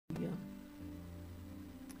Yeah.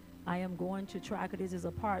 I am going to try, because this is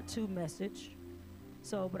a part 2 message.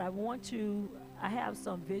 So, but I have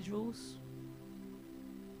some visuals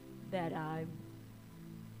that I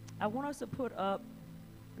want us to put up,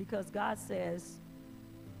 because God says,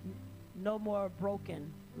 no more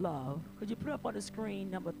broken love. Could you put up on the screen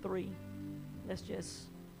number 3?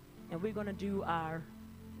 And we're going to do our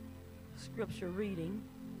scripture reading.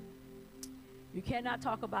 You cannot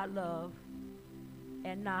talk about love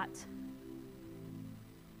and not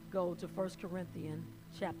go to 1 Corinthians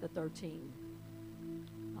chapter 13.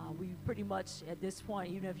 We pretty much, at this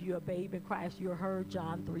point, even if you're a babe in Christ, you heard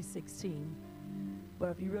John 3:16. But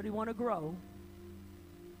if you really want to grow,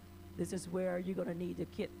 this is where you're going to need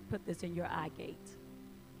to put this in your eye gate.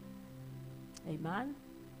 Amen?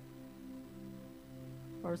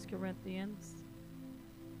 1 Corinthians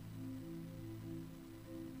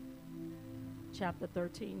chapter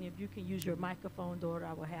 13. If you can use your microphone, daughter,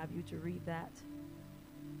 I will have you to read that.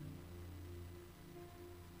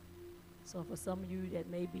 So for some of you that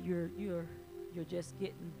maybe you're just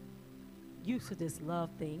getting used to this love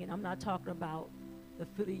thing, and I'm not talking about the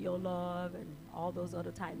filial love and all those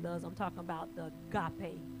other type loves. I'm talking about the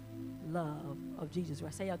agape love of Jesus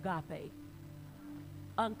Christ. Say agape.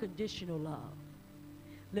 Unconditional love.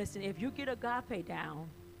 Listen, if you get agape down,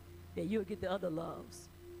 then you'll get the other loves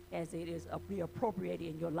as it is be appropriated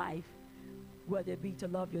in your life, whether it be to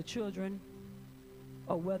love your children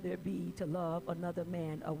or whether it be to love another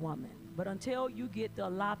man or woman. But until you get the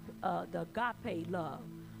agape love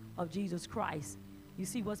of Jesus Christ, you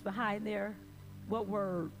see what's behind there? What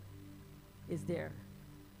word is there?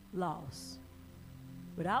 Loss.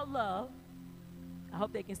 Without love, I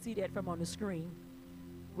hope they can see that from on the screen.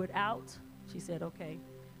 Without, she said, okay,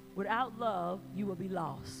 without love, you will be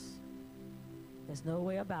lost. There's no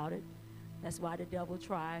way about it. That's why the devil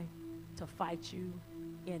tried to fight you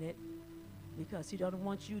in it, because he doesn't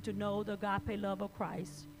want you to know the agape love of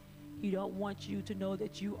Christ. He don't want you to know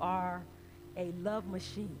that you are a love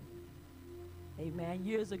machine. Amen.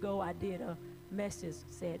 Years ago, I did a message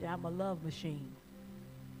said that I'm a love machine.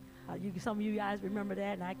 Some of you guys remember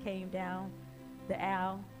that, and I came down the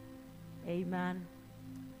aisle. Amen.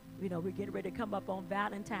 You know, we're getting ready to come up on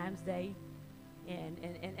Valentine's Day.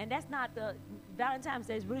 And that's not the, Valentine's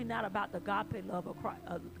Day is really not about the agape love of Christ,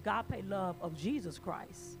 agape love of Jesus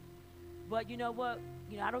Christ. But you know what?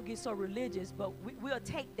 You know, I don't get so religious, but we'll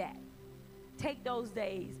take that. Take those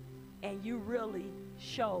days, and you really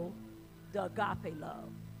show the agape love.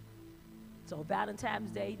 So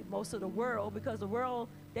Valentine's Day, most of the world, because the world,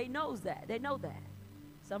 they knows that. They know that.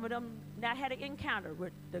 Some of them not had an encounter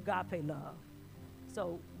with the agape love.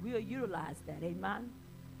 So we'll utilize that. Amen.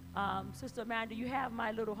 Sister Amanda, you have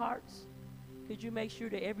my little hearts. Could you make sure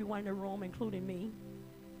that everyone in the room, including me,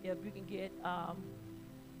 if you can get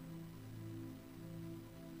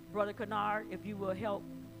Brother Kennard, if you will help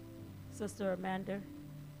Sister Amanda,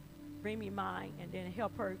 bring me mine, and then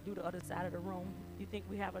help her do the other side of the room. You think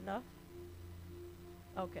we have enough?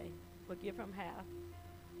 Okay, we'll give him half.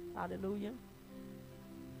 Hallelujah.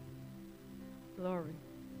 Glory.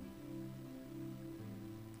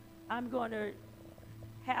 I'm going to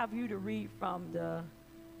have you to read from the,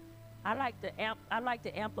 I like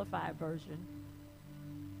the amplified version.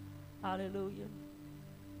 Hallelujah.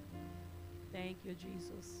 Thank you,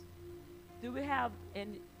 Jesus. Do we have,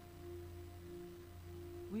 and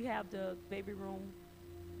we have the baby room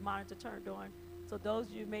monitor turned on. So those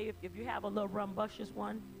of you if you have a little rumbustious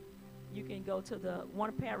one, you can go to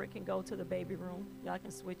one parent can go to the baby room. Y'all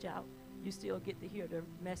can switch out. You still get to hear the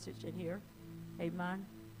message in here. Amen.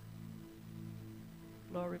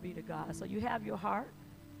 Glory be to God. So you have your heart.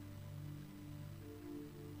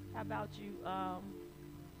 How about you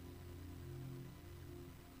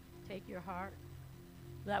take your heart?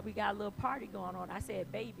 Like we got a little party going on. I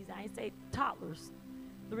said babies. I ain't say toddlers,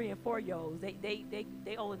 3 and 4-year-olds.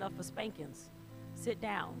 They old enough for spankings. Sit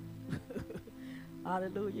down.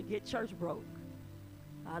 Hallelujah. Get church broke.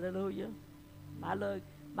 Hallelujah. My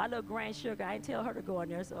little grand sugar, I didn't tell her to go in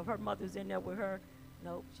there. So if her mother's in there with her,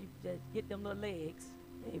 no, she just get them little legs.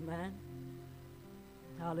 Amen.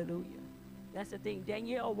 Hallelujah. That's the thing.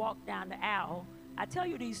 Danielle walked down the aisle. I tell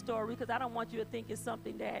you these stories because I don't want you to think it's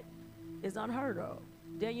something that is unheard of.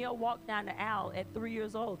 Danielle walked down the aisle at 3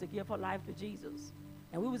 years old to give her life to Jesus.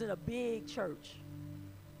 And we was in a big church.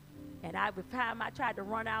 And by the time I tried to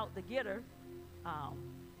run out to get her,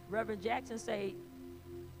 Reverend Jackson said,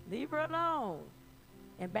 leave her alone.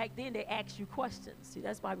 And back then they asked you questions. See,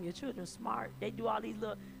 that's why when your children are smart. They do all these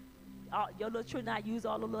your little children not use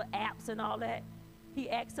all the little apps and all that. He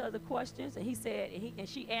asked her the questions, and he said, and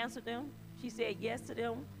she answered them. She said yes to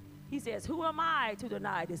them. He says, who am I to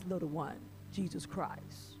deny this little one, Jesus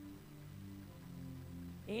Christ?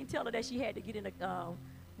 He didn't tell her that she had to get in the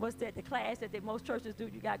class that most churches do.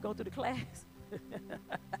 You got to go through the class.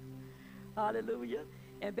 Hallelujah.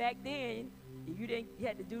 And back then, if you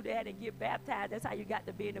had to do that and get baptized, that's how you got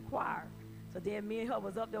to be in the choir. So then me and her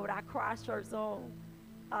was up there with our choir shirts on.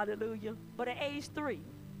 Hallelujah. But at age 3,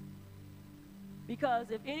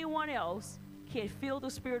 because if anyone else can feel the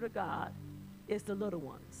Spirit of God, it's the little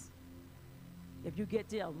ones. If you get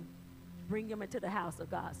them, bring them into the house of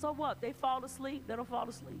God. So what? They fall asleep? They don't fall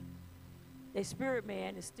asleep. Their spirit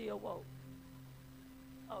man is still woke.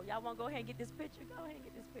 Oh, y'all want to go ahead and get this picture? Go ahead and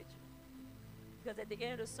get this picture. Because at the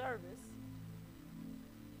end of the service,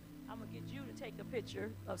 I'm going to get you to take a picture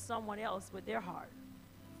of someone else with their heart.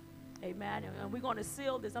 Amen. And we're going to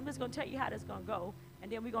seal this. I'm just going to tell you how this is going to go.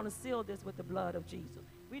 And then we're going to seal this with the blood of Jesus.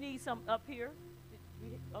 We need some up here.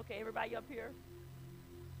 Okay, everybody up here?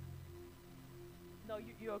 No,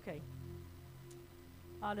 you're okay.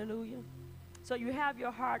 Hallelujah. So you have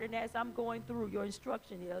your heart, and as I'm going through, your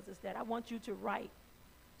instruction is that I want you to write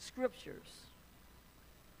scriptures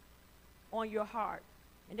on your heart.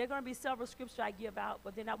 And there are going to be several scriptures I give out,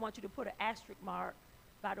 but then I want you to put an asterisk mark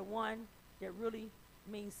by the one that really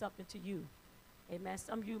means something to you. Amen.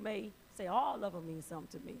 Some of you may say all of them mean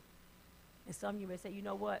something to me. And some of you may say, you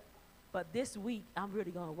know what? But this week, I'm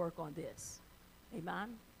really going to work on this. Amen.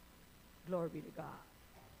 Glory be to God.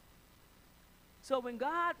 So when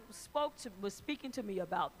God was speaking to me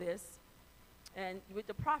about this, and with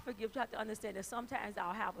the prophet gift, you have to understand that sometimes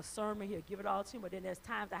I'll have a sermon here, give it all to him, but then there's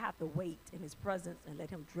times I have to wait in his presence and let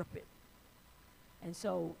him drip it. And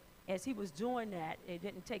so as he was doing that, it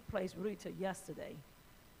didn't take place really till yesterday.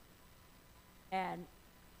 And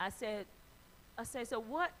I said, so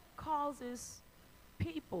what causes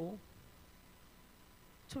people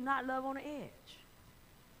to not love on the edge?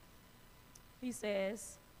 He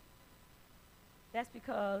says, that's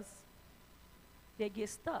because they get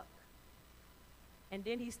stuck. And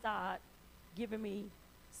then he started giving me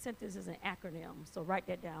sentences and acronyms. So write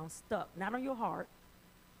that down, stuck. Not on your heart.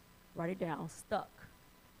 Write it down, stuck.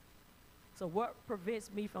 So what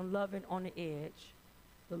prevents me from loving on the edge?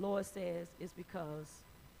 The Lord says is because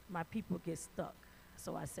my people get stuck.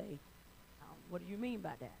 So I say, what do you mean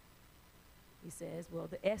by that? He says, well,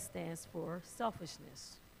 the S stands for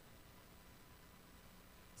selfishness.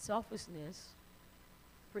 Selfishness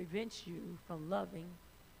prevents you from loving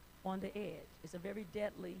on the edge. It's a very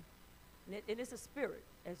deadly, and it's a spirit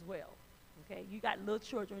as well. Okay, you got little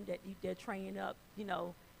children that they're training up. You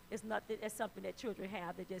know, it's something that children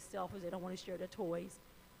have. They're just selfish. They don't want to share their toys,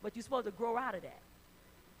 but you're supposed to grow out of that.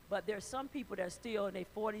 But there's some people that are still in their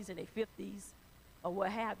 40s and their 50s, or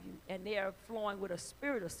what have you, and they are flowing with a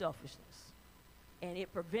spirit of selfishness, and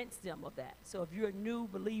it prevents them of that. So if you're a new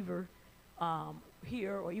believer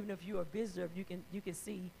here, or even if you're a visitor, you can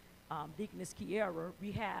see Deaconess Kiera,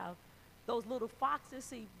 we have those little foxes.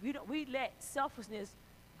 See, we let selfishness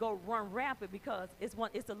run rampant because it's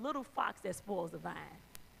a little fox that spoils the vine.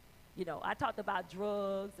 You know, I talked about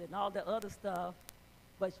drugs and all the other stuff,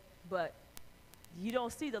 but you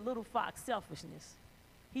don't see the little fox selfishness.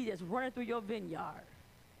 He just running through your vineyard,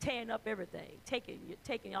 tearing up everything,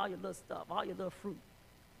 taking all your little stuff, all your little fruit.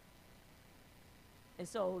 And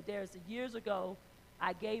so years ago,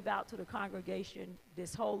 I gave out to the congregation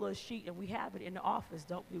this whole little sheet, and we have it in the office,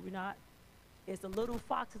 do we not? It's the little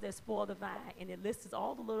foxes that spoil the vine, and it lists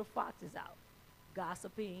all the little foxes out.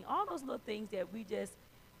 Gossiping, all those little things that we just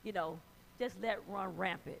let run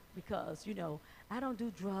rampant because, I don't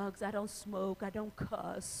do drugs, I don't smoke, I don't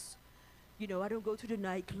cuss, I don't go to the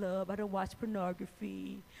nightclub, I don't watch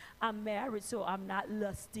pornography, I'm married, so I'm not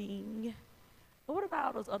lusting. But what about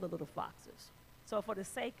all those other little foxes? So for the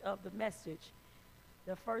sake of the message,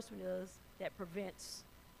 the first one is that prevents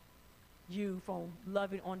you from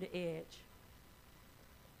loving on the edge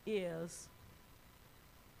is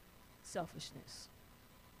selfishness.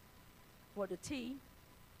 For the T,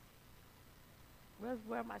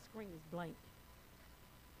 where my screen is blank.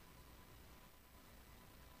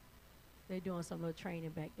 They're doing some little training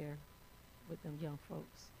back there with them young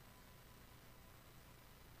folks.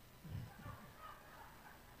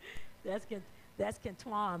 That's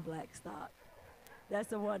Kentuan Blackstock. That's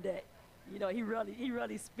the one that, he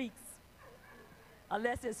really speaks.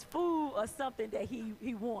 Unless it's food or something that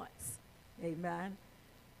he wants. Amen.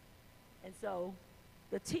 And so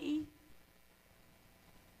the T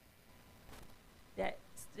that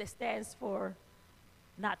stands for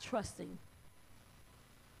not trusting.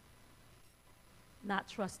 Not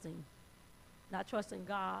trusting. Not trusting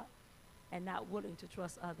God and not willing to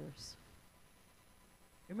trust others.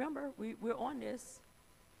 Remember, we're on this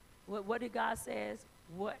What did God says?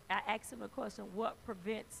 What I asked him a question, what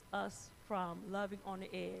prevents us from loving on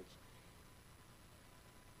the edge?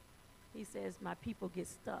 He says, my people get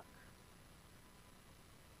stuck.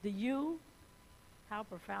 The you, how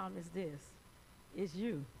profound is this? It's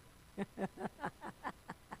you.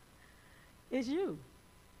 It's you.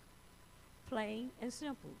 Plain and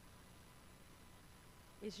simple.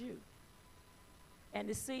 It's you. And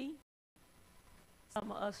to see,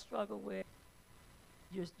 some of us struggle with,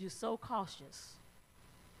 you're so cautious.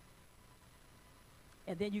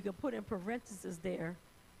 And then you can put in parentheses there,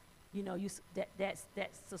 you know, that's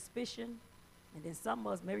suspicion. And then some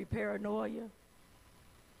of us maybe paranoia.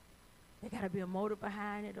 There got to be a motive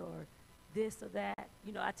behind it, or this or that.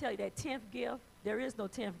 You know, I tell you that 10th gift, there is no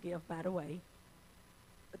 10th gift, by the way.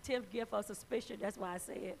 The 10th gift of suspicion, that's why I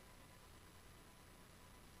say it.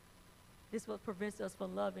 This is what prevents us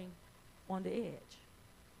from loving on the edge.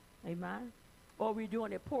 Amen? Or we're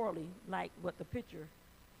doing it poorly, like what the picture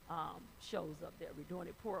shows up there. We're doing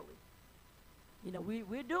it poorly. You know,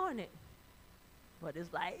 we're doing it. But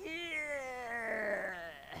it's like, yeah.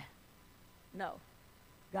 No.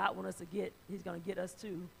 God wants us to get, he's going to get us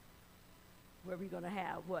to where we're going to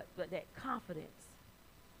have what? That confidence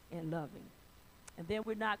in loving. And then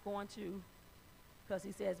we're not going to, because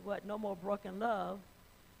he says, what? No more broken love.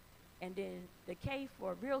 And then the K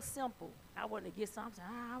for real simple. I want to get something.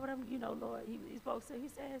 You know, Lord, he spoke to, he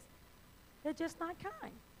says, they're just not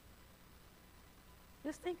kind.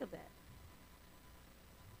 Just think of that.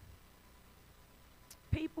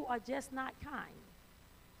 People are just not kind.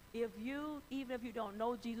 Even if you don't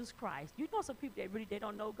know Jesus Christ, you know some people that really, they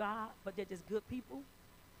don't know God, but they're just good people.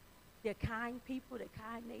 They're kind people, they're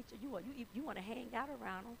kind nature. You want to hang out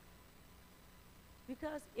around them.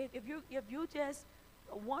 Because if you just,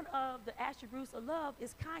 one of the attributes of love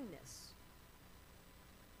is kindness.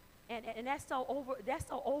 And that's so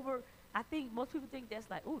over, I think most people think that's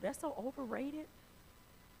like, ooh, that's so overrated.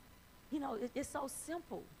 You know, it's so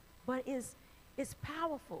simple, but it's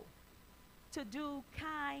powerful to do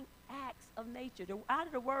kind acts of nature. Out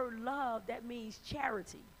of the word love, that means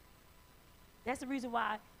charity. That's the reason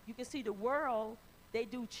why you can see the world, they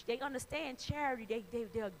understand charity.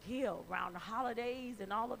 They'll give around the holidays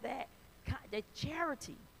and all of that. That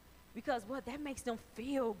charity, because that makes them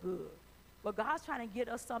feel good. But God's trying to get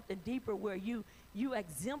us something deeper where you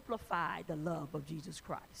exemplify the love of Jesus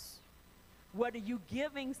Christ. Whether you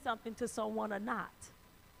giving something to someone or not.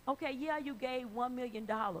 Okay, yeah, you gave $1 million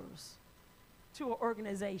to an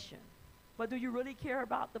organization, but do you really care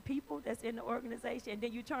about the people that's in the organization? And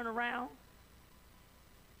then you turn around,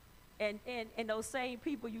 and those same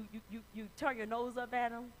people, you turn your nose up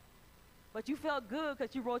at them, but you felt good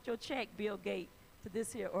because you wrote your check, Bill Gates, to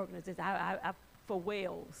this here organization for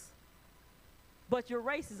Wales. But you're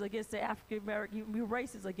racist against the African American. You're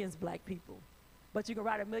racist against black people. But you can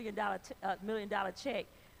write $1 million check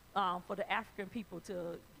for the African people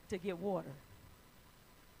to get water.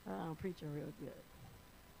 I'm preaching real good.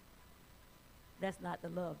 That's not the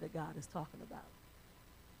love that God is talking about.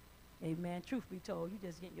 Amen. Truth be told, you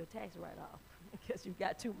just getting your tax write-off because you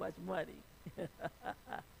got too much money.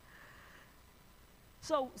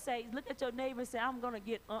 So look at your neighbor and say, I'm gonna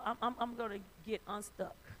get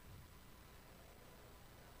unstuck.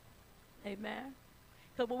 Amen.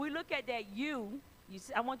 Because when we look at that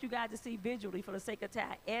I want you guys to see visually for the sake of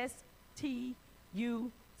time. STUCK.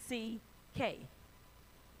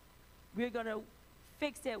 We're gonna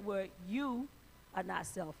fix that word. You are not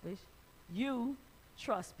selfish. You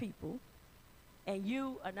trust people, and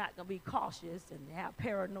you are not gonna be cautious and have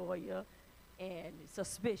paranoia and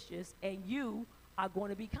suspicious, and you are going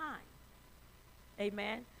to be kind.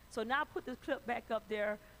 Amen. So now put this clip back up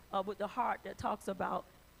there with the heart that talks about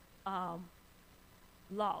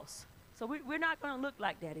loss. So we're not going to look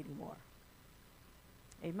like that anymore.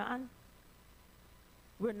 Amen.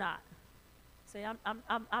 We're not. Say,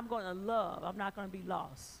 I'm going to love. I'm not going to be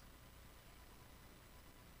lost.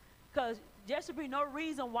 Because there should be no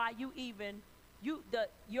reason why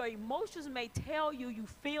your emotions may tell you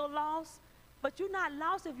feel lost, but you're not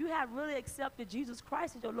lost if you have really accepted Jesus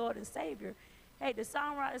Christ as your Lord and Savior. Hey, the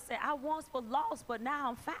songwriter said, I once was lost, but now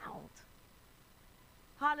I'm found.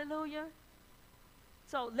 Hallelujah.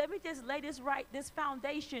 So let me just lay this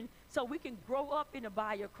foundation so we can grow up in the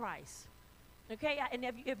body of Christ. Okay, and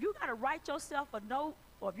if you got to write yourself a note,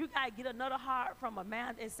 or if you got to get another heart from a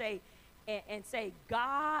man and say,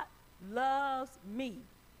 God loves me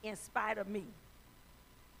in spite of me.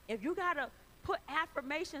 If you got to put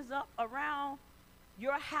affirmations up around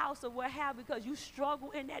your house or what have you, because you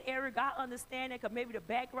struggle in that area, God understands it, because maybe the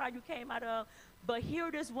background you came out of, but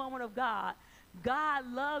hear this woman of God. God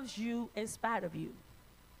loves you in spite of you.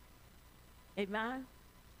 Amen.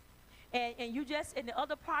 And you just, and the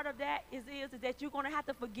other part of that is that you're going to have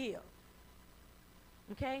to forgive.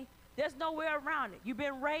 Okay? There's no way around it. You've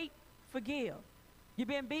been raped, forgive. You've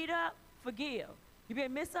been beat up, forgive. You've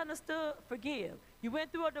been misunderstood, forgive. You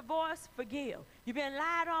went through a divorce, forgive. You've been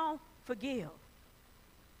lied on, forgive.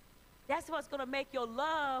 That's what's going to make your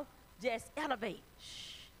love just elevate.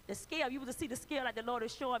 The scale, you will see the scale like the Lord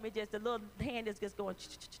is showing me, just the little hand is just going.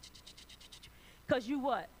 Because you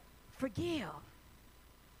what? Forgive.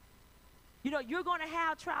 You know, you're going to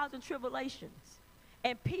have trials and tribulations.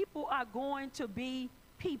 And people are going to be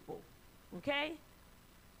people. Okay?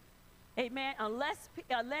 Amen. Unless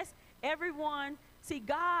everyone, see,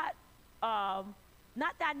 God,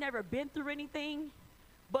 not that I've never been through anything,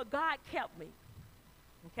 but God kept me.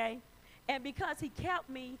 Okay? And because he kept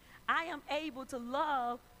me, I am able to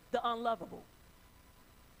love the unlovable.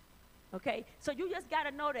 Okay? So you just got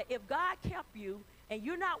to know that if God kept you, and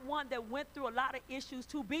you're not one that went through a lot of issues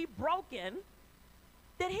to be broken,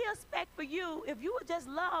 then he'll expect for you, if you would just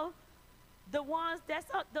love the ones that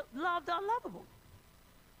love the unlovable.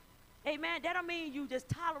 Amen. That don't mean you just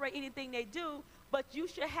tolerate anything they do, but you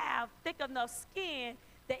should have thick enough skin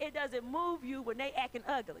that it doesn't move you when they acting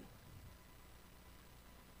ugly.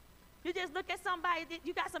 You just look at somebody,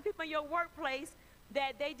 you got some people in your workplace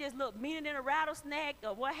that they just look meaner than a rattlesnake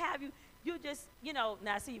or what have you. You just, you know,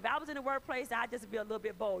 now see, if I was in the workplace, I'd just be a little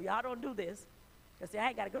bit bold. Y'all don't do this. Because see, I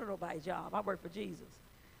ain't got to go to nobody's job. I work for Jesus.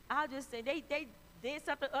 I'll just say, they did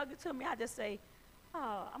something ugly to me. I just say,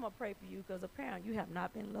 oh, I'm going to pray for you because apparently you have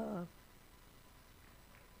not been loved.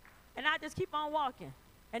 And I just keep on walking.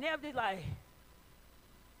 And they'll be like,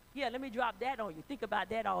 yeah, let me drop that on you. Think about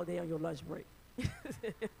that all day on your lunch break.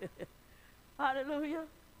 Hallelujah.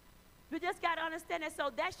 You just got to understand that.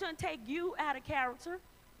 So that shouldn't take you out of character.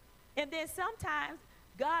 And then sometimes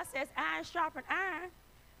God says iron sharpen iron.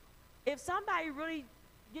 If somebody really,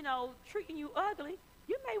 you know, treating you ugly,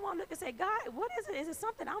 you may want to look and say, God, what is it? Is it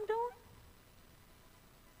something I'm doing?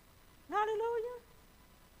 Hallelujah.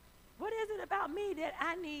 What is it about me that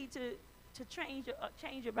I need to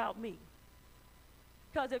change about me?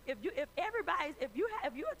 Because if you're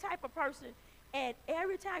a type of person and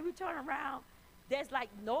every time you turn around, there's like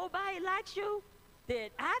nobody likes you, then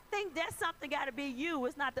I think that's something got to be you.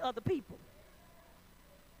 It's not the other people.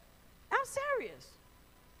 I'm serious.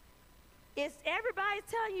 If everybody's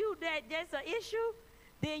telling you that there's an issue,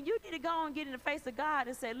 then you need to go and get in the face of God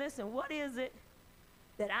and say, listen, what is it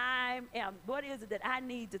that what is it that I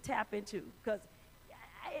need to tap into? Because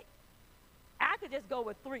I could just go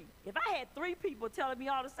with 3. If I had 3 people telling me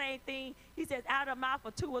all the same thing, he says out of the mouth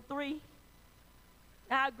of 2 or 3,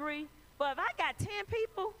 I agree. But if I got 10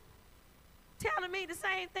 people telling me the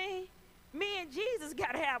same thing, me and Jesus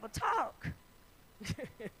got to have a talk.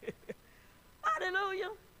 Hallelujah.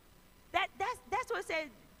 That's what it said,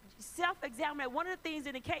 self-examine. One of the things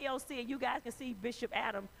in the KLC, and you guys can see Bishop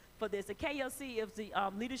Adam for this, the KLC is the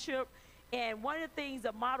leadership, and one of the things,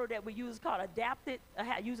 a model that we use is called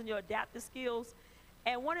using your adaptive skills.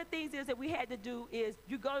 And one of the things is that we had to do is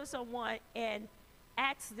you go to someone and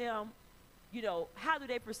ask them, you know, how do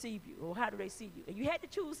they perceive you or how do they see you? And you had to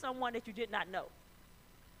choose someone that you did not know.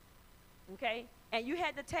 Okay? And you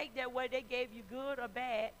had to take that whether they gave you good or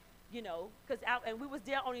bad, you know, and we was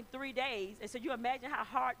there only 3 days. And so you imagine how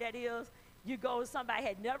hard that is. You go to somebody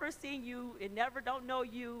had never seen you and never don't know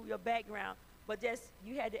you, your background, but just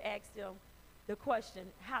you had to ask them the question,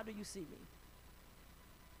 how do you see me?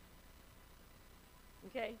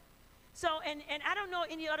 Okay? So, and I don't know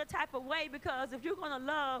any other type of way, because if you're going to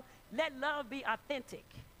love, let love be authentic.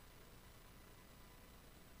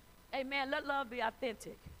 Amen. Let love be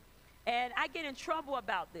authentic. And I get in trouble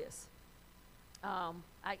about this.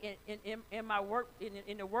 In my work,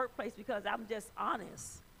 in the workplace, because I'm just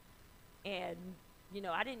honest. And, you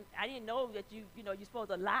know, I didn't know that you're supposed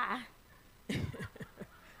to lie.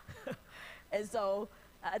 And so,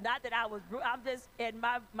 not that I was, I'm just, and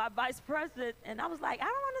my vice president, and I was like, I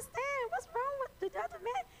don't understand. What's wrong with the other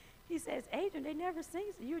man? He says, Adrian, they never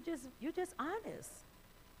seen you. You're just honest.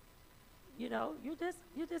 You know, you're just,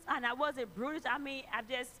 and I wasn't brutish. I mean,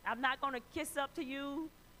 I'm not going to kiss up to you.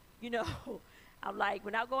 You know, I'm like,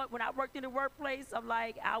 when I worked in the workplace, I'm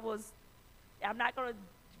like, I'm not going to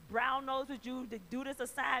brown nose with you to do this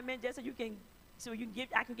assignment just so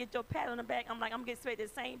I can get your pat on the back. I'm like, I'm going to get the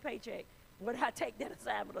same paycheck, whether I take that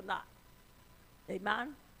assignment or not.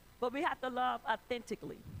 Amen? But we have to love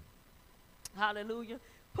authentically. Hallelujah.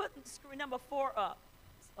 Put screen number 4 up.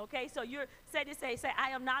 Okay, so say, I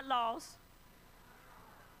am not lost.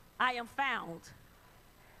 I am found.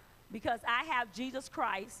 Because I have Jesus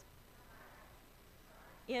Christ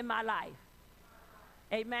in my life.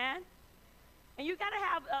 Amen? And you got to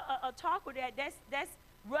have a talk with that. That's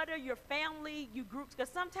whether your family, you groups,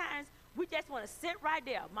 because sometimes we just want to sit right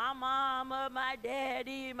there. My mama, my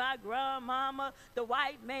daddy, my grandmama, the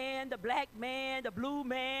white man, the black man, the blue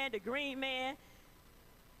man, the green man.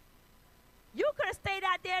 You could have stayed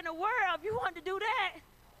out there in the world if you wanted to do that.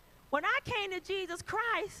 When I came to Jesus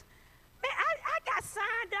Christ, man, I got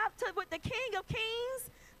signed up with the King of Kings,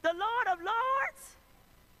 the Lord of Lords.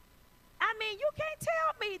 I mean, you can't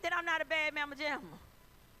tell me that I'm not a bad mama jamma.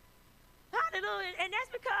 Hallelujah. And that's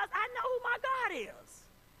because I know who my God is.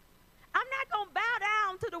 I'm not going to bow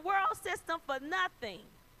down to the world system for nothing.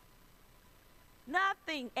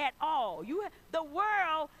 Nothing at all. The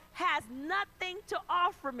world has nothing to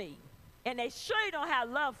offer me. And they surely don't have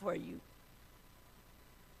love for you.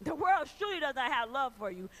 The world surely doesn't have love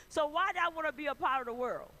for you. So why do I want to be a part of the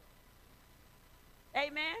world?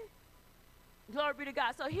 Amen? Glory be to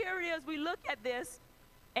God. So here it is. We look at this,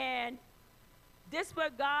 and this is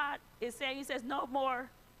what God is saying. He says, no more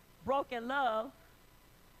broken love.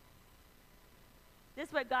 This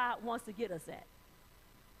is what God wants to get us at.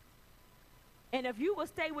 And if you will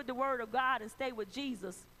stay with the word of God and stay with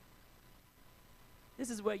Jesus, this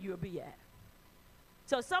is where you'll be at.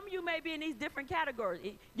 So some of you may be in these different categories.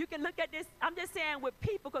 You can look at this, I'm just saying with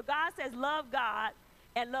people, because God says love God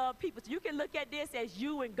and love people. So you can look at this as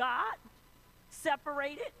you and God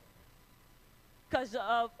separated because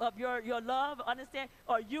of your love, understand?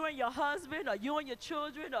 Or you and your husband, or you and your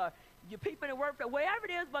children, or your people in the work, wherever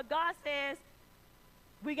it is. But God says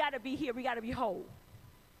we got to be here. We got to be whole.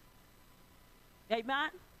 Amen?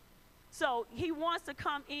 So he wants to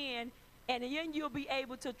come in, and then you'll be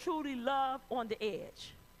able to truly love on the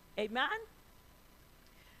edge. Amen?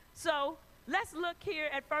 So let's look here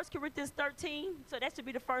at 1 Corinthians 13. So that should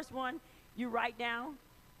be the first one you write down.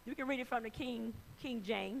 You can read it from the King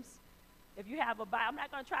James. If you have a Bible, I'm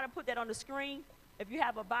not going to try to put that on the screen. If you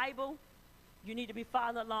have a Bible, you need to be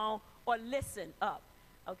following along or listen up.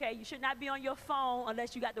 Okay? You should not be on your phone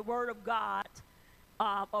unless you got the Word of God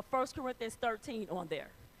or 1 Corinthians 13 on there.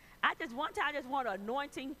 One time I just want an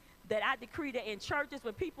anointing that I decree that in churches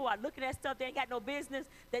when people are looking at stuff they ain't got no business,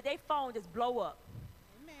 that their phone just blow up.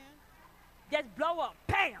 Amen. Just blow up.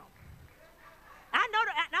 Bam. I know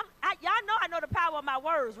y'all know I know the power of my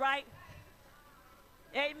words, right?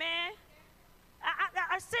 Amen.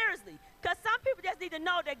 I seriously, because some people just need to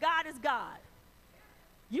know that God is God.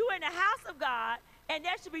 You in the house of God, and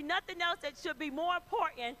there should be nothing else that should be more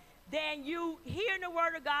important than you hearing the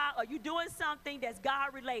word of God or you doing something that's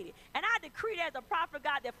God related. And I decree that as a prophet of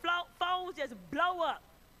God that phones just blow up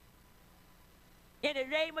in the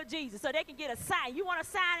name of Jesus so they can get a sign. You want a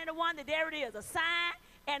sign and a wonder? There it is, a sign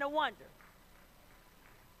and a wonder.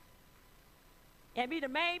 And be the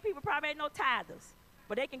main people probably ain't no tithers,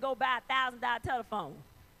 but they can go buy a $1,000 telephone.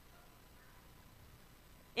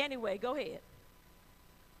 Anyway, go ahead.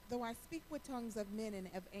 Though I speak with tongues of men and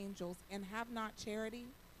of angels and have not charity,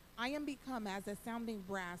 I am become as a sounding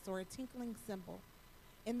brass or a tinkling cymbal.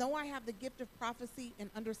 And though I have the gift of prophecy and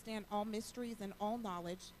understand all mysteries and all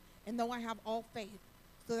knowledge, and though I have all faith,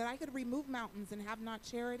 so that I could remove mountains and have not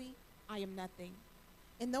charity, I am nothing.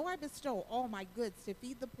 And though I bestow all my goods to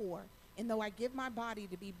feed the poor, and though I give my body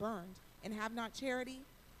to be burned and have not charity,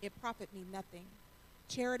 it profit me nothing.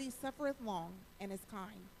 Charity suffereth long and is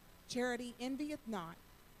kind. Charity envieth not.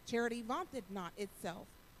 Charity vaunteth not itself.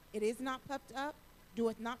 It is not puffed up,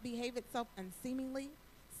 doeth not behave itself unseemingly,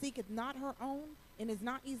 seeketh not her own, and is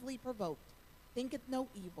not easily provoked, thinketh no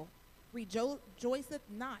evil, rejoiceth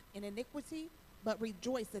not in iniquity, but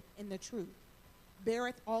rejoiceth in the truth,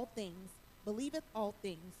 beareth all things, believeth all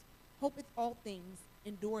things, hopeth all things,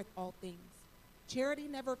 endureth all things. Charity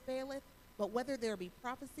never faileth, but whether there be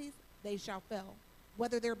prophecies, they shall fail.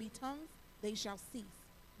 Whether there be tongues, they shall cease.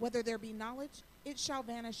 Whether there be knowledge, it shall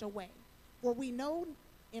vanish away. For we know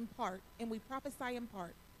in part, and we prophesy in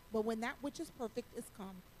part. But when that which is perfect is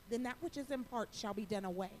come, then that which is in part shall be done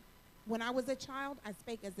away. When I was a child, I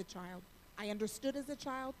spake as a child. I understood as a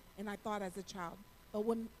child, and I thought as a child. But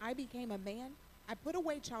when I became a man, I put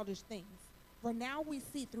away childish things. For now we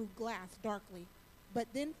see through glass darkly, but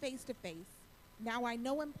then face to face. Now I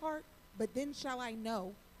know in part, but then shall I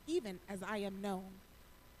know, even as I am known.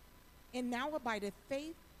 And now abideth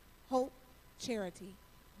faith, hope, charity.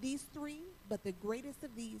 These three, but the greatest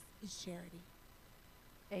of these is charity.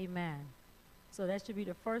 Amen. So that should be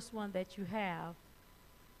the first one that you have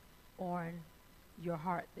on your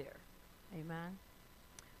heart there. Amen.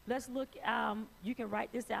 Let's look, you can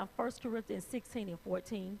write this down, 1 Corinthians 16 and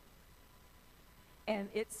 14. And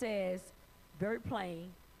it says, very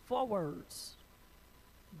plain, 4 words.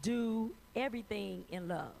 Do everything in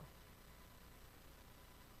love.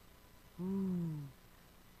 Ooh,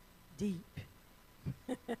 deep.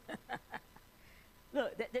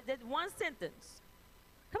 Look, that one sentence.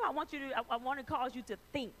 Come on, I want to cause you to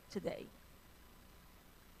think today.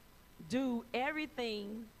 Do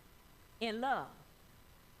everything in love.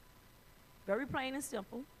 Very plain and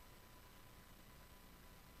simple.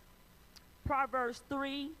 Proverbs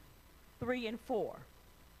 3 and 4.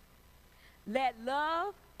 Let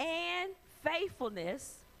love and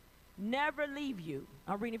faithfulness never leave you.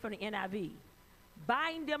 I'm reading from the NIV.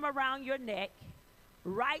 Bind them around your neck.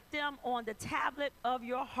 Write them on the tablet of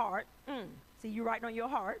your heart. See, you writing on your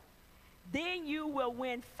heart. Then you will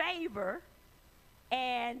win favor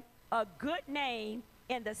and a good name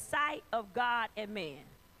in the sight of God and man.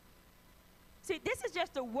 See, this is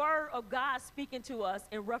just the word of God speaking to us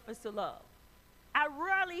in reference to love. I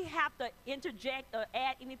rarely have to interject or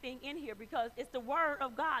add anything in here because it's the word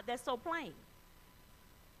of God that's so plain.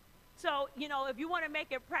 So, if you want to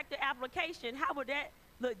make a practical application, how would that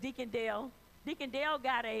look, Deacon Dale? Deacon Dale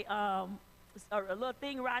got a little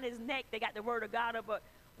thing around his neck. They got the word of God up. But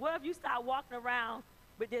what if you start walking around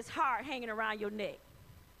with this heart hanging around your neck?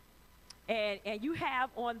 And you have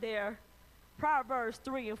on there Proverbs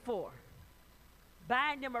 3 and 4.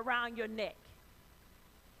 Bind them around your neck.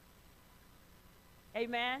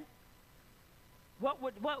 Amen.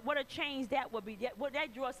 What a change that would be. Would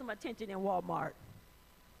that draw some attention in Walmart?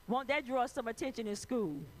 Won't that draw some attention in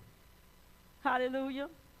school? Hallelujah.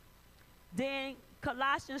 Then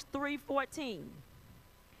Colossians 3:14.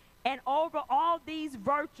 And over all these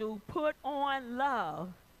virtues put on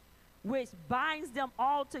love, which binds them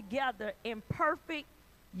all together in perfect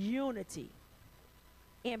unity.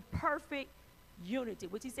 In perfect unity,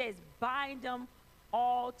 which he says bind them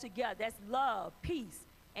all together. That's love, peace,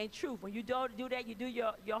 and truth. When you do that, you do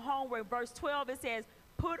your homework. Verse 12, it says,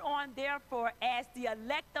 put on therefore as the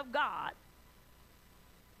elect of God,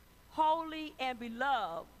 holy and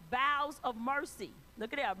beloved, vows of mercy.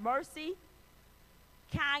 Look at that. Mercy,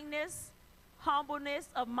 kindness, humbleness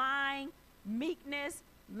of mind, meekness,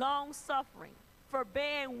 long-suffering,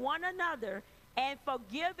 forbearing one another and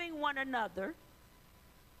forgiving one another.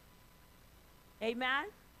 Amen.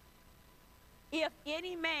 If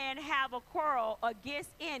any man have a quarrel against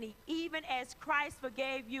any, even as Christ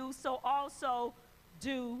forgave you, so also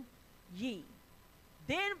do ye.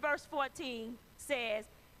 Then verse 14 says,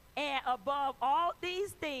 and above all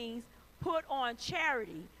these things, put on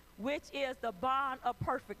charity, which is the bond of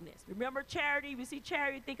perfectness. Remember charity? We see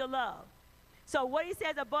charity, think of love. So what he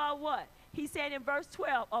says above what? He said in verse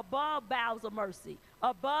 12, above bowels of mercy,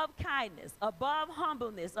 above kindness, above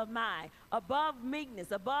humbleness of mind, above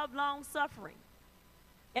meekness, above long suffering.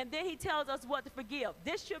 And then he tells us what to forgive.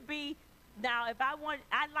 This should be, now if I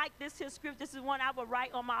like this here script, this is one I would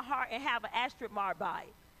write on my heart and have an asterisk mark by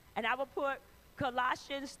it. And I would put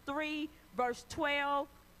Colossians 3, verse 12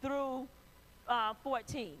 through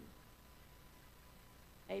 14.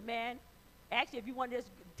 Amen. Actually, if you want to just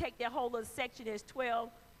take that whole little section, it's 12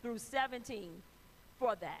 through 17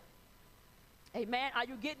 for that. Amen. Are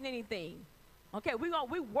you getting anything? Okay,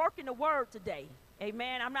 we're working the word today.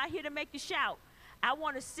 Amen. I'm not here to make you shout. I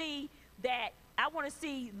want to see that. I want to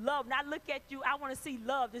see love, not look at you. I want to see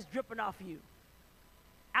love just dripping off you.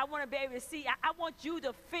 I want to be able to see. I want you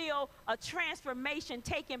to feel a transformation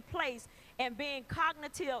taking place and being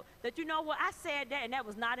cognitive that, you know what, I said that and that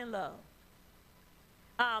was not in love.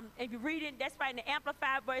 If you read it, that's right in the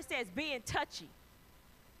Amplified, but it says being touchy.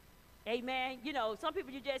 Amen. Some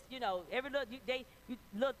people you just, every little, you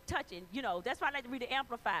look touching, that's why I like to read the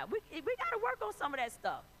Amplified. We got to work on some of that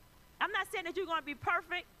stuff. I'm not saying that you're going to be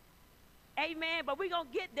perfect. Amen. But we're going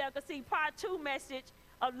to get there because, see, part 2 message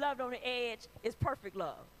of Love on the Edge is perfect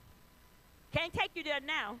love. Can't take you there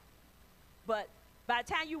now. But by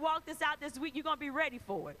the time you walk this out this week, you're going to be ready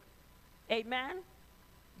for it. Amen.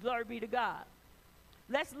 Glory be to God.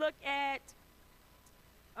 Let's look at,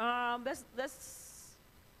 and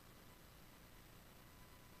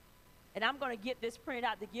I'm going to get this printed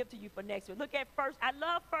out to give to you for next week. Look at I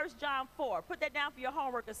love 1 John 4. Put that down for your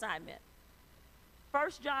homework assignment. 1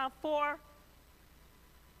 John 4.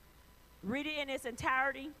 Read it in its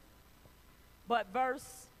entirety. But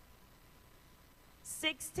verse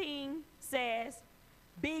 16 says,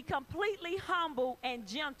 be completely humble and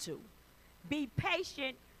gentle. Be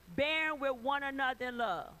patient, bearing with one another in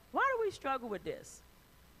love. Why do we struggle with this?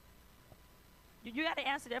 You got to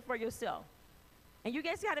answer that for yourself. And you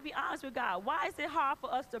guys got to be honest with God. Why is it hard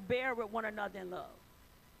for us to bear with one another in love?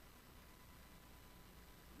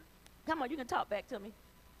 Come on, you can talk back to me.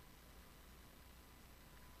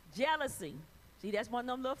 Jealousy. See, that's one of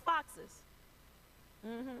them little foxes.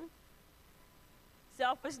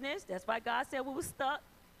 Selfishness. That's why God said we were stuck.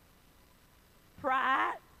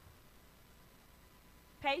 pride,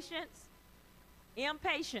 patience,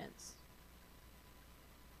 impatience.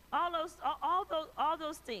 All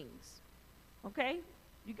those things. Okay?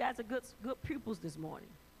 You guys are good pupils this morning.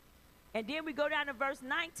 And then we go down to verse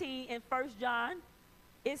 19 in 1 John.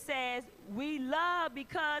 It says, we love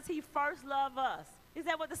because he first loved us. Is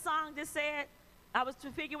that what the song just said? I was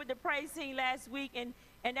figuring with the praise team last week, and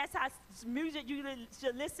that's how music you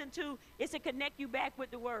should listen to, is to connect you back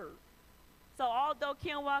with the word. So although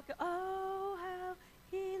Kim Walker, oh, how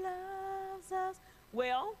he loves us.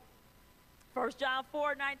 Well, 1 John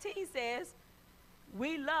 4:19 says,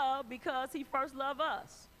 we love because he first loved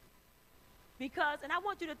us. Because, and I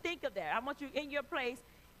want you to think of that. I want you in your place,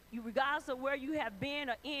 regardless of where you have been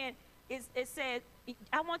or in, it says,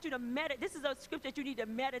 I want you to meditate. This is a scripture that you need to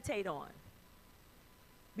meditate on.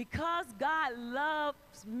 Because God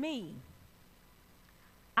loves me,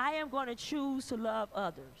 I am going to choose to love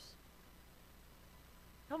others.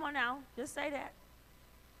 Come on now, just say that.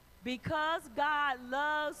 Because God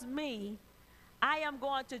loves me, I am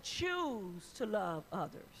going to choose to love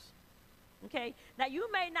others. Okay? Now,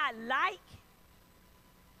 you may not like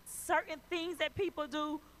certain things that people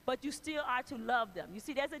do, but you still are to love them. You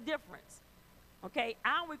see, there's a difference. Okay?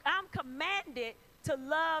 I'm commanded to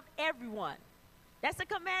love everyone. That's a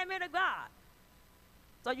commandment of God.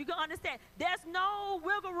 So you can understand, there's no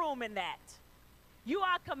wiggle room in that. You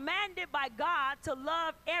are commanded by God to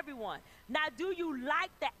love everyone. Now, do you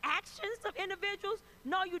like the actions of individuals?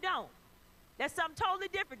 No, you don't. That's something totally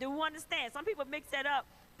different. Do you understand? Some people mix that up.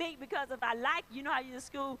 Think because if I like, you know how you in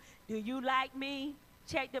school, do you like me?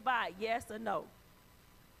 Check the box, yes or no.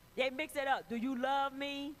 They mix it up. Do you love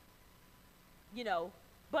me? You know,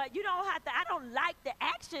 but you don't have to, I don't like the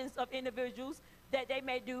actions of individuals that they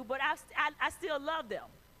may do, but I still love them.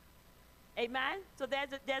 Amen? So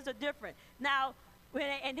there's a difference. Now,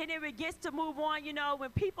 and then it gets to move on, you know, when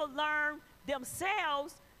people learn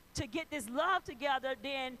themselves to get this love together,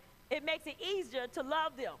 then it makes it easier to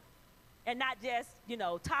love them and not just, you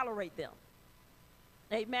know, tolerate them.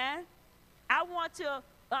 Amen? I want to,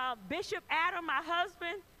 Bishop Adam, my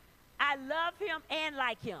husband, I love him and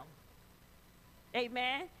like him.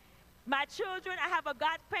 Amen? My children, I have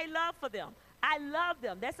agape love for them. I love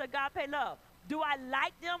them. That's agape love. Do I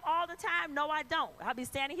like them all the time? No, I don't. I'll be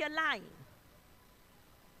standing here lying.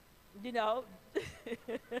 You know?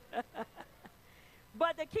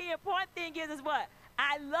 But the key important thing is what?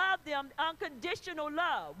 I love them, unconditional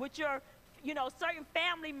love, with your, you know, certain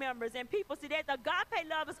family members and people. See, that agape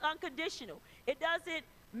love is unconditional. It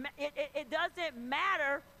doesn't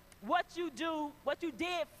matter what you do, what you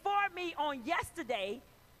did for me on yesterday,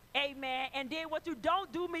 amen, and then what you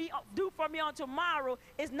don't do for me on tomorrow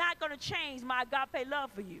is not going to change my agape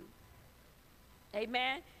love for you.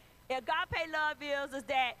 Amen. Agape love is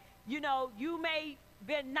that, you know, you may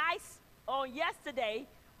been nice on yesterday,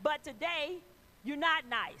 but today you're not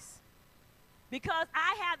nice. Because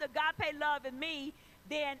I have the agape love in me,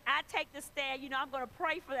 then I take the stand, you know, I'm going to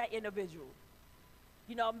pray for that individual.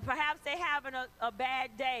 You know, perhaps they're having a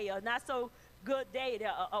bad day or not so good day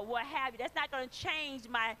or what have you. That's not going to change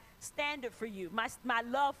my standard for you, my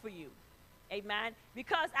love for you. Amen.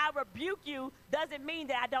 Because I rebuke you doesn't mean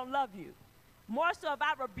that I don't love you. More so, if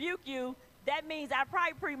I rebuke you, that means I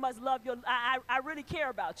probably pretty much love you. I really care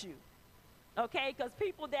about you. Okay? Because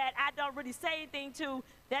people that I don't really say anything to,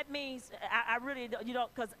 that means I really, you know,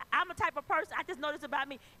 because I'm a type of person, I just know this about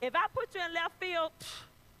me. If I put you in left field,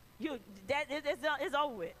 it's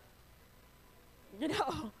over with. You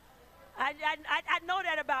know? I know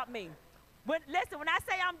that about me. Listen, when I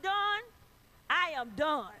say I'm done, I am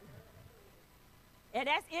done. And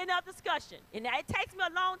that's end of discussion. And it takes me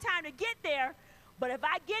a long time to get there, but if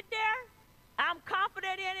I get there, I'm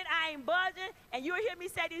confident in it, I ain't budging, and you'll hear me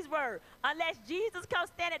say these words. Unless Jesus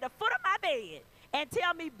comes stand at the foot of my bed and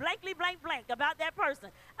tell me blankly blank blank about that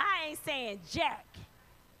person, I ain't saying jack.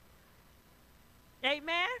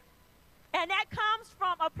 Amen? And that comes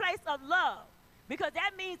from a place of love. Because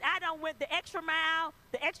that means I done went the extra mile,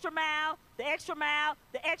 the extra mile, the extra mile,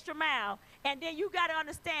 the extra mile. And then you got to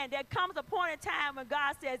understand there comes a point in time when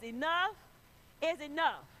God says enough is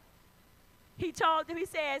enough. He told when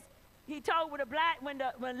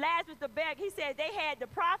Lazarus the beggar, he said they had the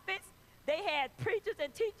prophets, they had preachers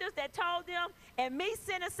and teachers that told them, and me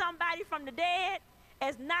sending somebody from the dead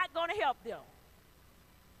is not going to help them.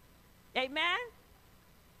 Amen?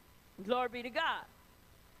 Glory be to God.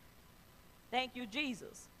 Thank you,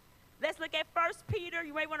 Jesus. Let's look at 1 Peter.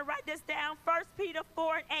 You may want to write this down. 1 Peter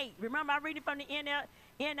 4:8. Remember, I'm reading from the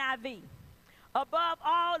NIV. Above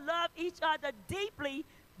all, love each other deeply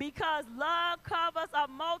because love covers a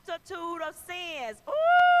multitude of sins.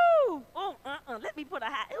 Ooh, let me put a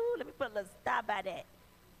little star by that.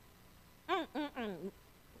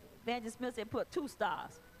 Evangelist Smith said put 2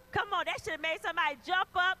 stars. Come on, that should have made somebody jump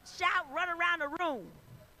up, shout, run around the room.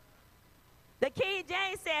 The King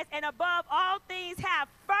James says, and above all things have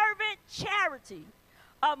fervent charity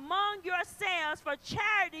among yourselves, for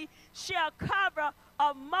charity shall cover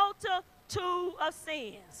a multitude of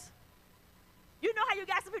sins. You know how you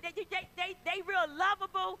got some people, they real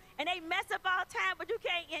lovable, and they mess up all the time, but you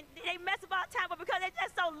can't, and they mess up all the time, but because they're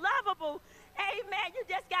just so lovable, amen, you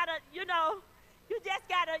just gotta, you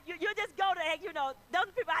just go to,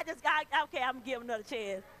 those people okay, I'm gonna give them another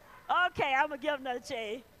chance. Okay, I'm gonna give them another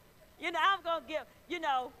chance. I'm gonna give,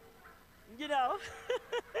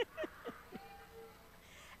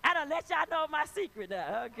 I done let y'all know my secret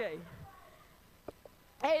now, okay.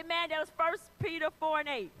 Amen, that was 1 Peter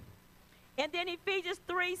 4:8. And then Ephesians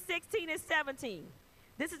 3:16-17.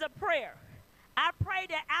 This is a prayer. I pray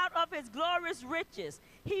that out of his glorious riches,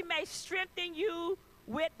 he may strengthen you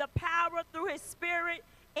with the power through his spirit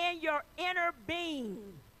in your inner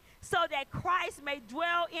being, so that Christ may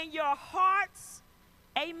dwell in your hearts.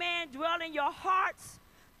 Amen. Dwell in your hearts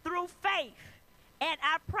through faith. And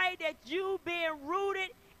I pray that you being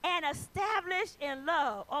rooted and established in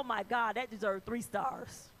love. Oh my God, that deserves 3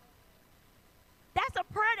 stars. That's a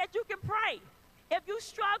prayer that you can pray. If you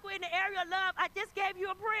struggle in the area of love, I just gave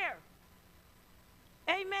you a prayer.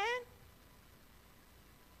 Amen.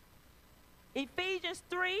 Ephesians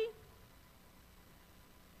 3.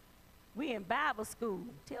 We in Bible school.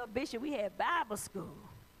 Tell Bishop we had Bible school.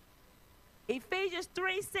 Ephesians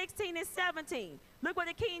 3:16-17. Look what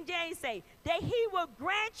the King James say. That he will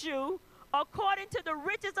grant you, according to the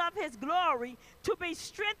riches of his glory, to be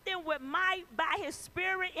strengthened with might by his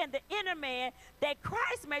spirit in the inner man, that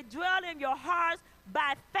Christ may dwell in your hearts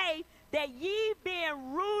by faith, that ye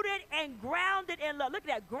being rooted and grounded in love. Look at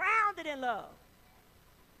that, grounded in love.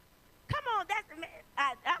 Come on,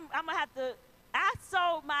 I'm going to have to, I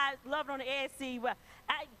sold my Love on the Edge seed. Well,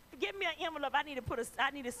 give me an envelope. I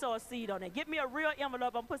need to sow a seed on it. Give me a real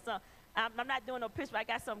envelope. I'm not doing no picture. I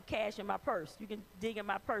got some cash in my purse. You can dig in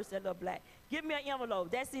my purse, that little black. Give me an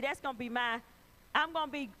envelope. That's going to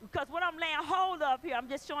be because what I'm laying hold of here, I'm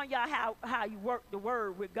just showing y'all how you work the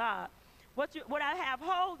word with God. What I have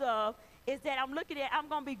hold of is that I'm going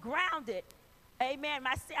to be grounded. Amen.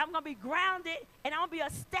 I'm going to be grounded, and I'm going to be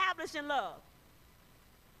established in love.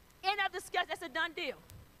 End of discussion. That's a done deal.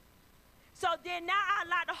 So then now I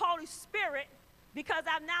allow the Holy Spirit, because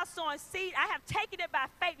I'm now sowing seed. I have taken it by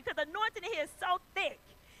faith, because the anointing here is so thick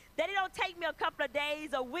that it don't take me a couple of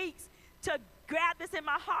days or weeks to grab this in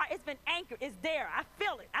my heart. It's been anchored. It's there. I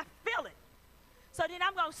feel it. So then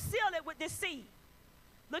I'm going to seal it with this seed.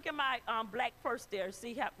 Look at my black purse there.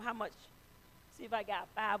 See how much. See if I got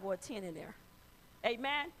 5 or 10 in there.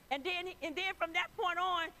 Amen. And then from that point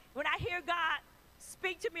on, when I hear God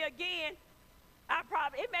speak to me again,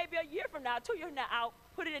 it may be a year from now, 2 years from now, I'll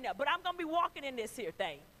put it in there. But I'm going to be walking in this here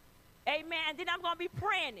thing. Amen. And then I'm going to be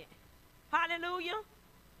praying it. Hallelujah.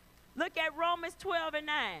 Look at Romans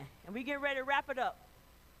 12:9. And we get ready to wrap it up.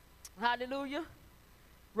 Hallelujah.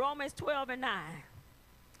 Romans 12:9.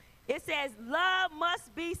 It says, love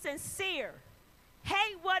must be sincere.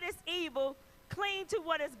 Hate what is evil. Cling to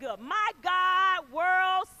what is good. My God,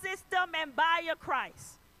 world, system, and body of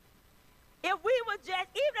Christ. If we would just,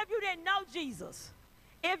 even if you didn't know Jesus,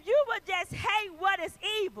 if you would just hate what is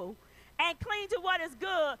evil and cling to what is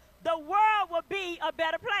good, the world would be a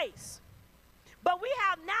better place. But we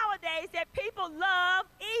have nowadays that people love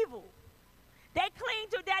evil. They cling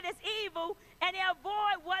to that is evil, and they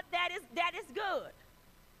avoid what that is good.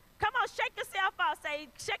 Come on, shake yourself out.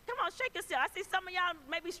 Come on, shake yourself. I see some of y'all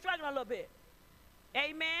may be struggling a little bit.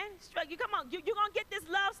 Amen. Come on, you're going to get this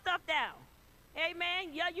love stuff down.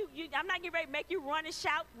 Amen. Yeah, I'm not getting ready to make you run and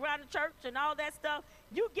shout around the church and all that stuff.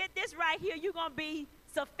 You get this right here, you're going to be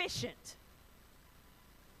sufficient.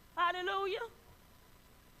 Hallelujah.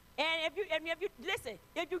 And if you listen,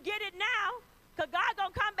 if you get it now, because God's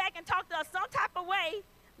going to come back and talk to us some type of way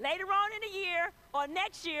later on in the year or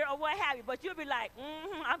next year or what have you. But you'll be like,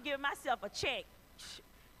 I'm giving myself a check.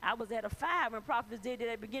 I was at a 5 when prophets did it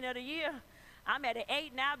at the beginning of the year. I'm at an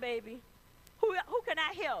 8 now, baby. Who can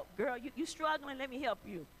I help? Girl, you struggling, let me help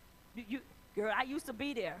you. Girl, I used to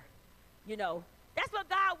be there. That's what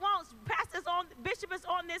God wants. Bishop is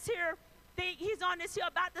on this here thing. He's on this here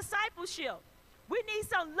about discipleship. We need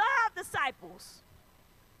some love disciples.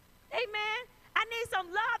 Amen. I need some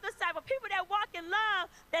love disciples, people that walk in love,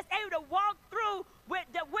 that's able to walk through with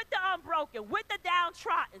the unbroken, with the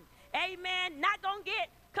downtrodden. Amen. Not going to get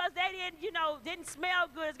because they didn't smell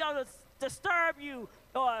good, it's going to disturb you,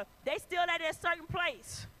 or they still at a certain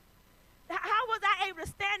place. How was I able to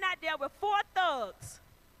stand out there with 4 thugs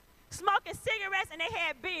smoking cigarettes and they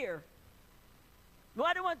had beer?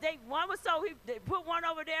 One was they put one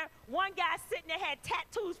over there. One guy sitting there had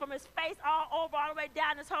tattoos from his face all the way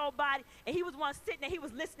down his whole body, and he was one sitting there. He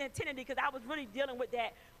was listening attentively because I was really dealing with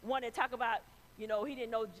that one that talk about, he didn't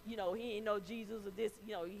know, he didn't know Jesus or this,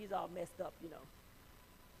 he's all messed up,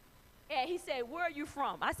 And he said, "Where are you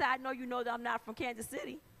from?" I said, "I know you know that I'm not from Kansas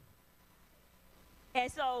City." And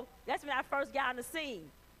so that's when I first got on the scene.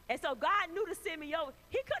 And so God knew to send me over.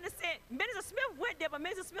 He couldn't have sent, Minister Smith went there, but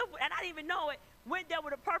Minister Smith, and I didn't even know it, went there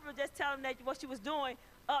with a purpose of just telling them what she was doing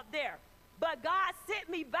up there. But God sent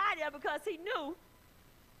me by there because he knew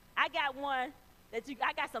I got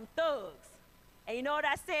I got some thugs. And you know what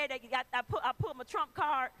I said? I put my trump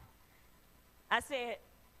card. I said,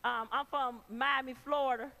 I'm from Miami,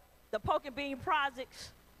 Florida, the Poke and Bean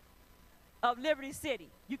Projects of Liberty City.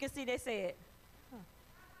 You can see they said,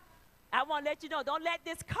 I want to let you know, don't let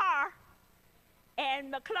this car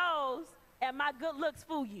and my clothes and my good looks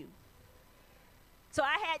fool you. So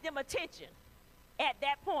I had them attention at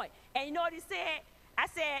that point. And you know what he said? I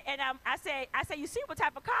said, you see what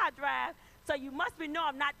type of car I drive, so you must be know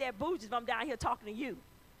I'm not that bougie if I'm down here talking to you.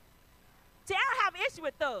 See, I don't have an issue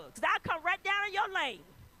with thugs. I'll come right down in your lane.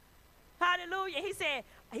 Hallelujah. He said,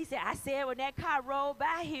 I said when that car rolled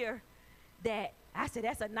by here, I said,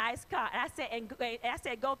 that's a nice car. And I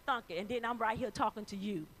said, go thunk it. And then I'm right here talking to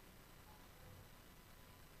you.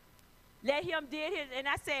 Let him did his, and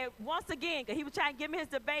I said, once again, because he was trying to give me his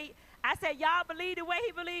debate, I said, y'all believe the way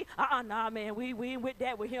he believed? Nah, man, we ain't with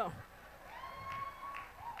that with him.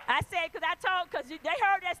 I said, because they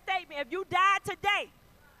heard that statement, if you died today.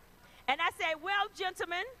 And I said, well,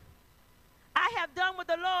 gentlemen, I have done what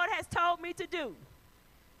the Lord has told me to do.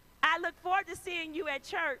 I look forward to seeing you at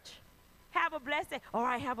church. Have a blessed day. All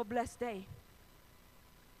right, have a blessed day.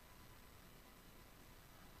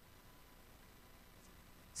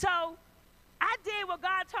 So I did what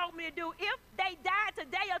God told me to do. If they died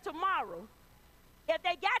today or tomorrow, if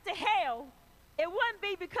they got to hell, it wouldn't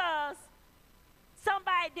be because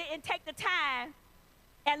somebody didn't take the time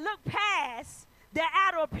and look past their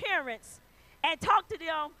outer appearance and talk to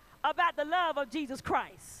them about the love of Jesus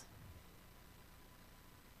Christ.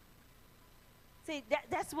 See,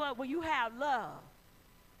 that's when you have love.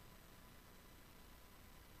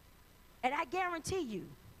 And I guarantee you,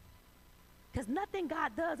 because nothing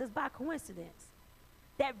God does is by coincidence,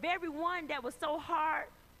 that very one that was so hard,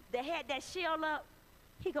 that had that shell up,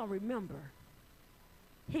 he going to remember.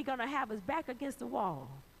 He going to have his back against the wall.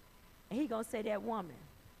 And he going to say, that woman.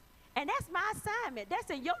 And that's my assignment. That's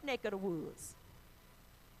in your neck of the woods.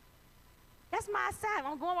 That's my assignment.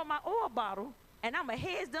 I'm going with my oil bottle, and I'm going to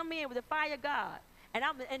heads them in with the fire of God. And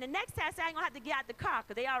the next time, I ain't going to have to get out the car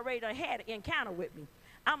because they already done had an encounter with me.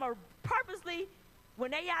 I'm going to purposely,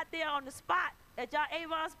 when they out there on the spot, at y'all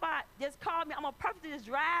Avon spot, just call me. I'm going to purposely just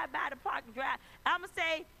drive by the parking drive. I'm going to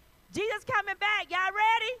say, Jesus coming back. Y'all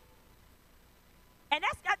ready? And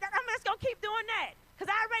I'm just going to keep doing that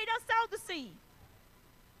because I already done sowed the seed.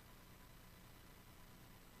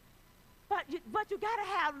 But you got to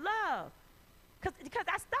have love. Because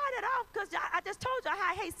I started off because I just told you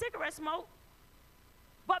how I hate cigarette smoke.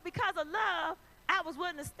 But because of love, I was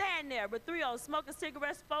willing to stand there with 3 of them smoking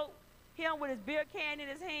cigarette smoke, him with his beer can in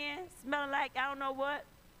his hand, smelling like I don't know what.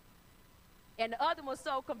 And the other one was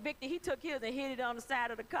so convicted, he took his and hid it on the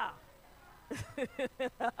side of the car.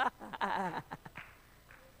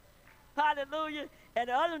 Hallelujah. And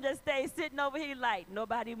the other one just stayed sitting over here like,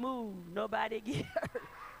 nobody move, nobody get hurt.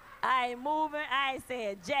 I ain't moving, I ain't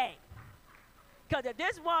saying jack. Because if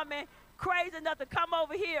this woman crazy enough to come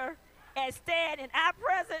over here and stand in our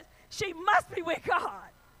presence, she must be with God.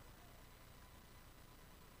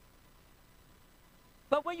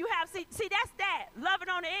 But when you have, see, that's that, loving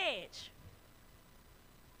on the edge.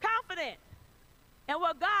 Confident in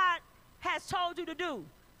what God has told you to do.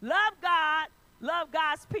 Love God, love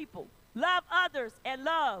God's people. Love others and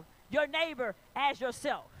love your neighbor as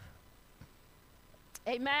yourself.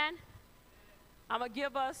 Amen. I'm going to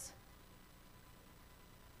give us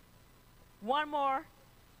one more,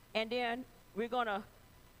 and then we're going to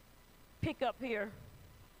pick up here.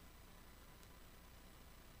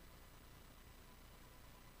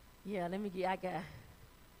 Yeah,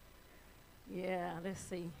 let's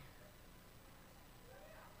see.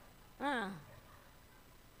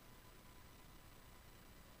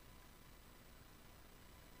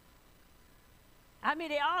 I mean,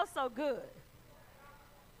 they're all so good.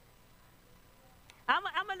 I'm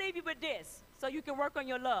going to leave you with this so you can work on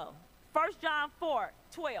your love. 1 John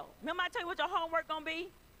 4:12. Remember I tell you what your homework going to be?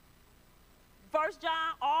 1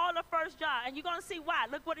 John, all of 1 John. And you're going to see why.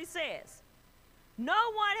 Look what he says. No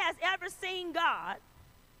one has ever seen God,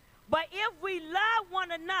 but if we love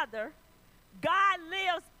one another, God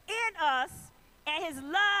lives in us, and his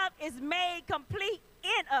love is made complete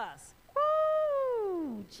in us.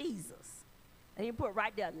 Woo, Jesus. And you put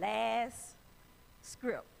right there, last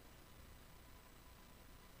script.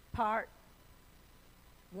 Part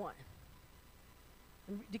 1.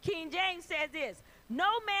 The King James says this,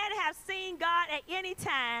 no man has seen God at any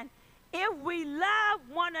time. If we love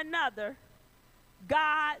one another,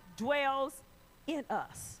 God dwells in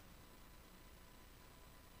us.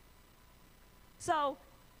 So,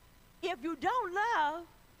 if you don't love,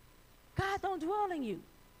 God don't dwell in you.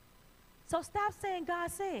 So stop saying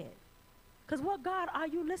God said. Because what God are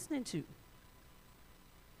you listening to?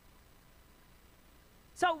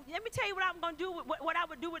 So let me tell you what I'm going to do, what I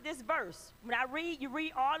would do with this verse. When I read, you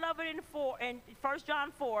read all of it in 1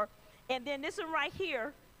 John 4, and then this one right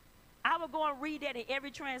here, I will go and read that in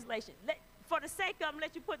every translation. For the sake of them,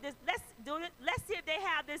 let you put this, let's do it. Let's see if they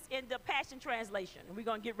have this in the Passion Translation, and we're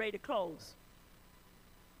going to get ready to close.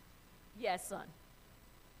 Yes, son.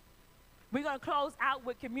 We're going to close out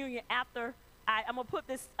with communion after I'm going to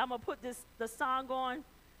put the song on.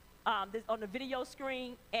 This on the video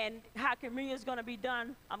screen, and how communion is going to be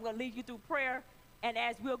done. I'm going to lead you through prayer, and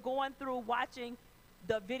as we're going through watching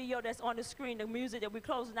the video that's on the screen, the music that we're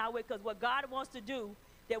closing out with, because what God wants to do,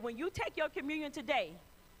 that when you take your communion today,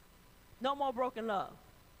 no more broken love.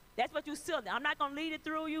 That's what you seal there. I'm not going to lead it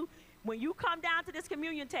through you. When you come down to this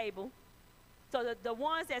communion table, so the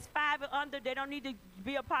ones that's 5 and under, they don't need to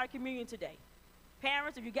be a part of communion today.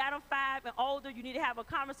 Parents, if you got them 5 and older, you need to have a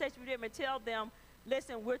conversation with them and tell them,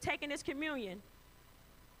 listen, we're taking this communion.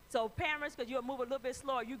 So parents, because you'll move a little bit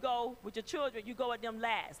slower, you go with your children, you go with them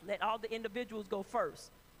last. Let all the individuals go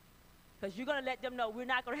first. Because you're going to let them know we're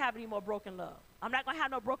not going to have any more broken love. I'm not going to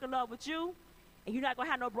have no broken love with you, and you're not going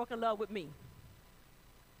to have no broken love with me.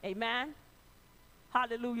 Amen?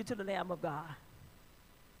 Hallelujah to the Lamb of God.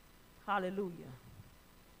 Hallelujah.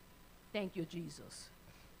 Thank you, Jesus.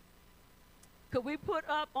 Could we put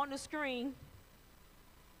up on the screen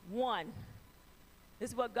 1? This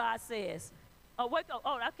is what God says. Oh, wait,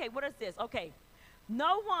 okay, what is this? Okay.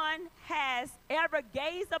 No one has ever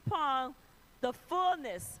gazed upon the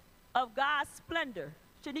fullness of God's splendor.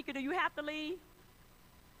 Shanika, do you have to leave?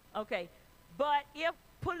 Okay.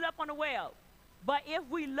 Put it up on the web. But if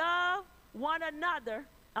we love one another,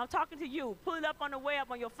 I'm talking to you, put it up on the web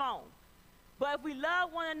on your phone. But if we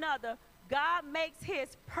love one another, God makes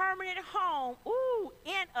his permanent home,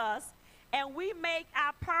 in us, and we make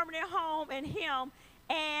our permanent home in him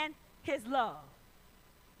and his love.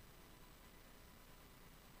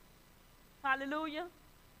 Hallelujah.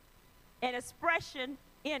 An expression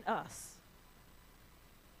in us.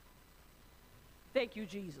 Thank you,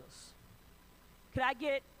 Jesus. Could I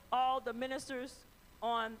get all the ministers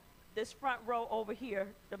on this front row over here,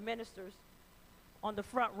 the ministers on the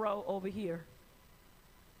front row over here?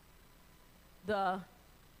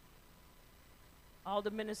 All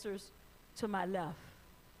the ministers to my left.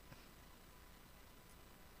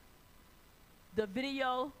 The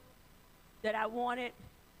video that I wanted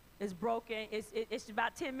is broken. It's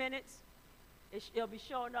about 10 minutes. It'll be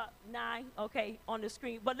showing up 9, okay, on the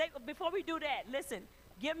screen. But before we do that, listen,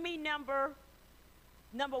 give me number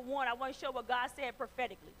 1. I want to show what God said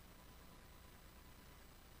prophetically.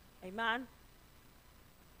 Amen.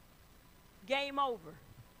 Game over.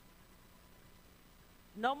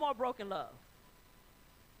 No more broken love.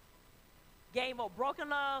 Game over. Broken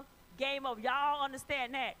love, game over. Y'all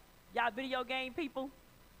understand that? Y'all video game people?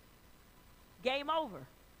 Game over.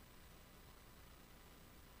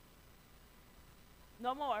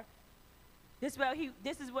 No more. This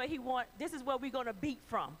is what he want. This is what we're going to beat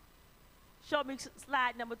from. Show me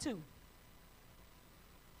slide number 2.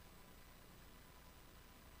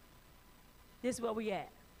 This is where we at.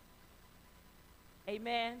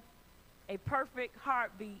 Amen. A perfect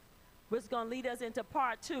heartbeat, which is going to lead us into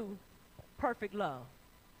part 2, perfect love.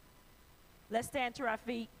 Let's stand to our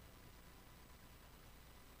feet.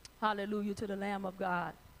 Hallelujah to the Lamb of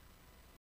God.